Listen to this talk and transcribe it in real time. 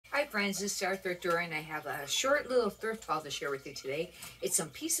friends, this is our thrifter, and I have a short little thrift haul to share with you today. It's some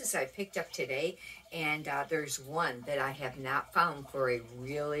pieces I picked up today, and there's one that I have not found for a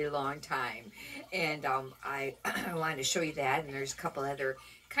really long time, and I wanted to show you that, and there's a couple other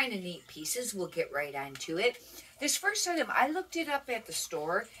kind of neat pieces. We'll get right on to it. This first item, I looked it up at the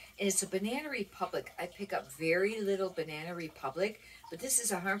store, and it's a Banana Republic. I pick up very little Banana Republic, but this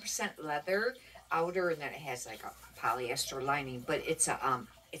is 100% leather outer, and then it has like a polyester lining, but it's a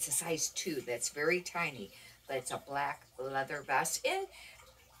size 2 that's very tiny, but it's a black leather vest. And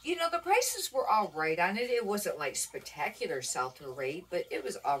you know, the prices were all right on it. It wasn't like spectacular sell-through rate, but it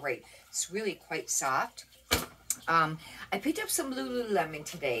was all right. It's really quite soft. I picked up some Lululemon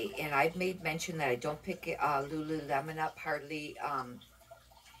today, and I've made mention that I don't pick Lululemon up hardly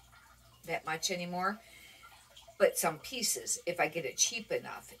that much anymore, but some pieces if I get it cheap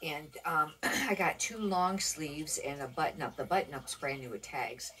enough. And I got 2 long sleeves and a button-up. The button-up's brand new with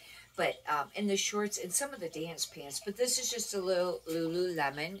tags, but and the shorts and some of the dance pants. But this is just a little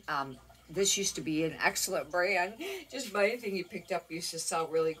Lululemon. This used to be an excellent brand. Just about anything you picked up used to sell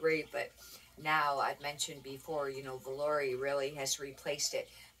really great, but now, I've mentioned before, you know, Valori really has replaced it.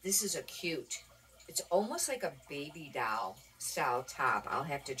 This is a cute, it's almost like a baby doll style top. I'll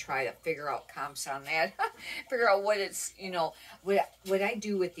have to try to figure out comps on that. Figure out what it's, you know, what I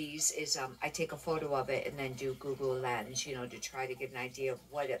do with these is I take a photo of it and then do Google Lens, you know, to try to get an idea of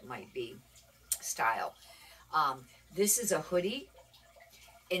what it might be style. This is a hoodie,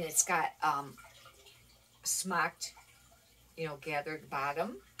 and it's got smocked, you know, gathered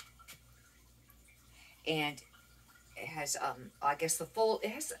bottom. And it has, I guess the fold, it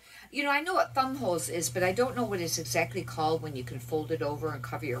has, you know, I know what thumb holes is, but I don't know what it's exactly called when you can fold it over and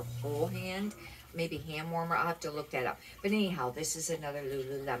cover your whole hand. Maybe hand warmer, I'll have to look that up. But anyhow, this is another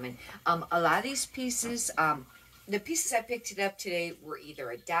Lululemon. A lot of these pieces, the pieces I picked it up today were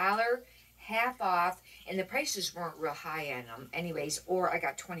either $1, half off, and the prices weren't real high on them anyways, or I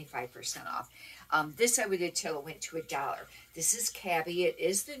got 25% off. This I would tell it went to $1. This is Cabbie. It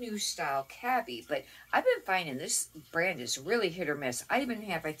is the new style Cabbie, but I've been finding this brand is really hit or miss. I even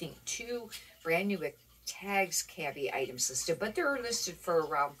have, I think, 2 brand new with tags Cabbie items listed, but they're listed for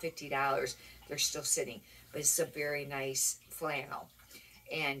around $50. They're still sitting, but it's a very nice flannel.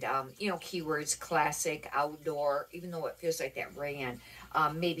 And, you know, keywords, classic, outdoor, even though it feels like that ran.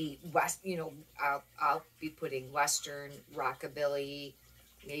 Maybe, you know, I'll be putting Western, rockabilly,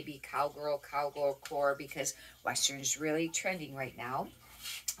 maybe cowgirl core, because Western is really trending right now.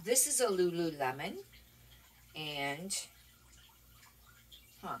 This is a Lululemon, and,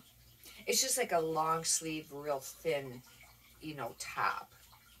 it's just like a long sleeve, real thin, you know, top.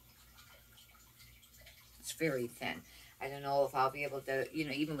 It's very thin. I don't know if I'll be able to, you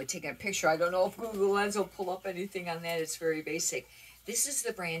know, even with taking a picture, I don't know if Google Lens will pull up anything on that. It's very basic. This is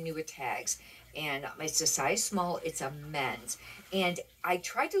the brand new with tags, and it's a size small. It's a men's, and I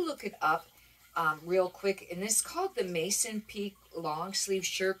tried to look it up real quick, and it's called the Mason Peak long sleeve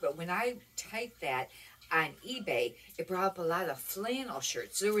shirt, but when I typed that on eBay, it brought up a lot of flannel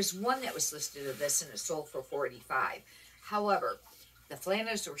shirts. There was one that was listed of this, and it sold for $45. However, the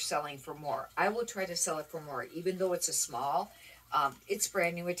flannels were selling for more. I will try to sell it for more, even though it's a small. It's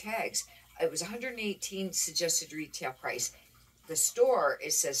brand new with tags. It was $118 suggested retail price. The store,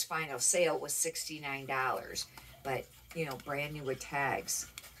 it says final sale was $69, but, you know, brand new with tags.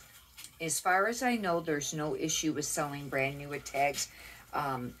 As far as I know, there's no issue with selling brand new with tags.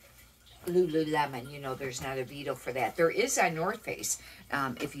 Lululemon, you know, there's not a veto for that. There is on North Face.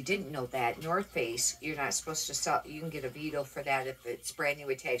 If you didn't know that, North Face, you're not supposed to sell, you can get a veto for that if it's brand new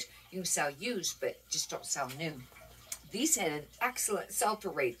with tags. You can sell used, but just don't sell new. These had an excellent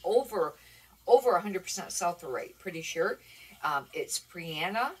sell-through rate, over 100% sell-through rate, pretty sure. It's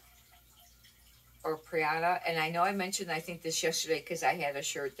Priyanka, and I know I mentioned, I think, this yesterday, because I had a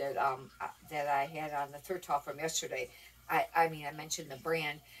shirt that that I had on the thrift haul from yesterday. I mean, I mentioned the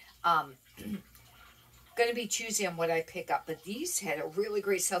brand. Going to be choosy on what I pick up, but these had a really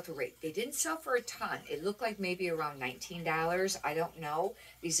great sell-through rate. They didn't sell for a ton. It looked like maybe around $19. I don't know.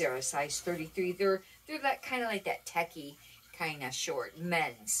 These are a size 33. They're that kind of like that techie kind of short,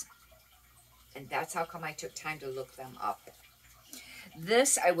 men's, and that's how come I took time to look them up.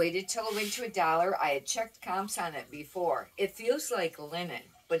 This, I waited till it went to $1. I had checked comps on it before. It feels like linen,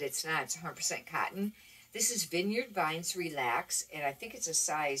 but it's not. It's 100% cotton. This is Vineyard Vines Relax, and I think it's a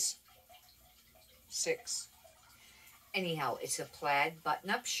size 6. Anyhow, it's a plaid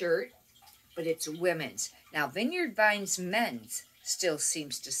button-up shirt, but it's women's. Now, Vineyard Vines men's still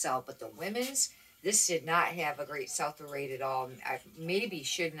seems to sell, but the women's, this did not have a great sell-through rate at all. I maybe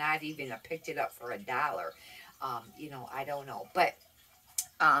should not even have picked it up for $1. You know, I don't know. But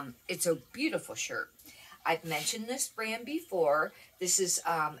It's a beautiful shirt. I've mentioned this brand before. This is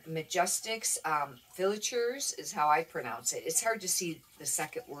Majestics Filatures is how I pronounce it. It's hard to see the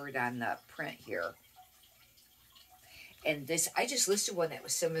second word on the print here. And this, I just listed one that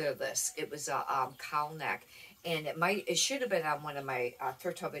was similar to this. It was a cowl neck, and it should have been on one of my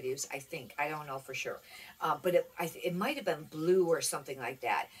Thrift Haul videos. I think, I don't know for sure, but it might have been blue or something like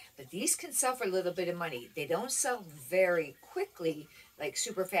that. But these can sell for a little bit of money. They don't sell very quickly, like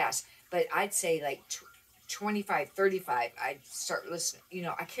super fast. But I'd say like 25, 35. I'd start listening. You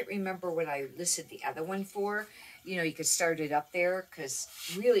know, I can't remember what I listed the other one for. You know, you could start it up there because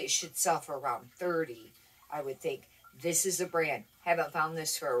really it should sell for around 30, I would think. This is a brand. Haven't found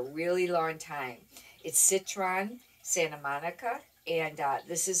this for a really long time. It's Citron, Santa Monica, and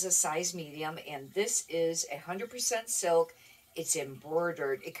this is a size medium, and this is 100% silk. It's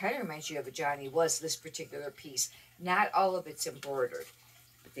embroidered. It kind of reminds you of a Johnny Was, this particular piece. Not all of it's embroidered,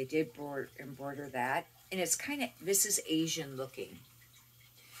 but they did embroider that. And it's kind of, this is Asian looking.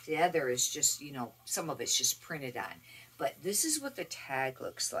 The other is just, you know, some of it's just printed on. But this is what the tag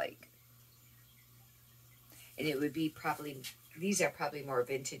looks like. And it would be probably, these are probably more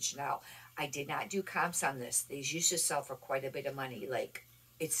vintage now. I did not do comps on this. These used to sell for quite a bit of money. Like,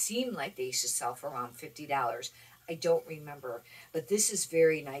 it seemed like they used to sell for around $50. I don't remember. But this is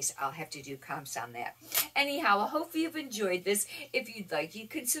very nice. I'll have to do comps on that. Anyhow, I hope you've enjoyed this. If you'd like, you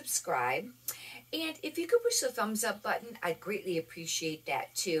can subscribe. And if you could push the thumbs up button, I'd greatly appreciate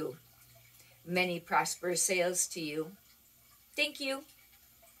that too. Many prosperous sales to you. Thank you.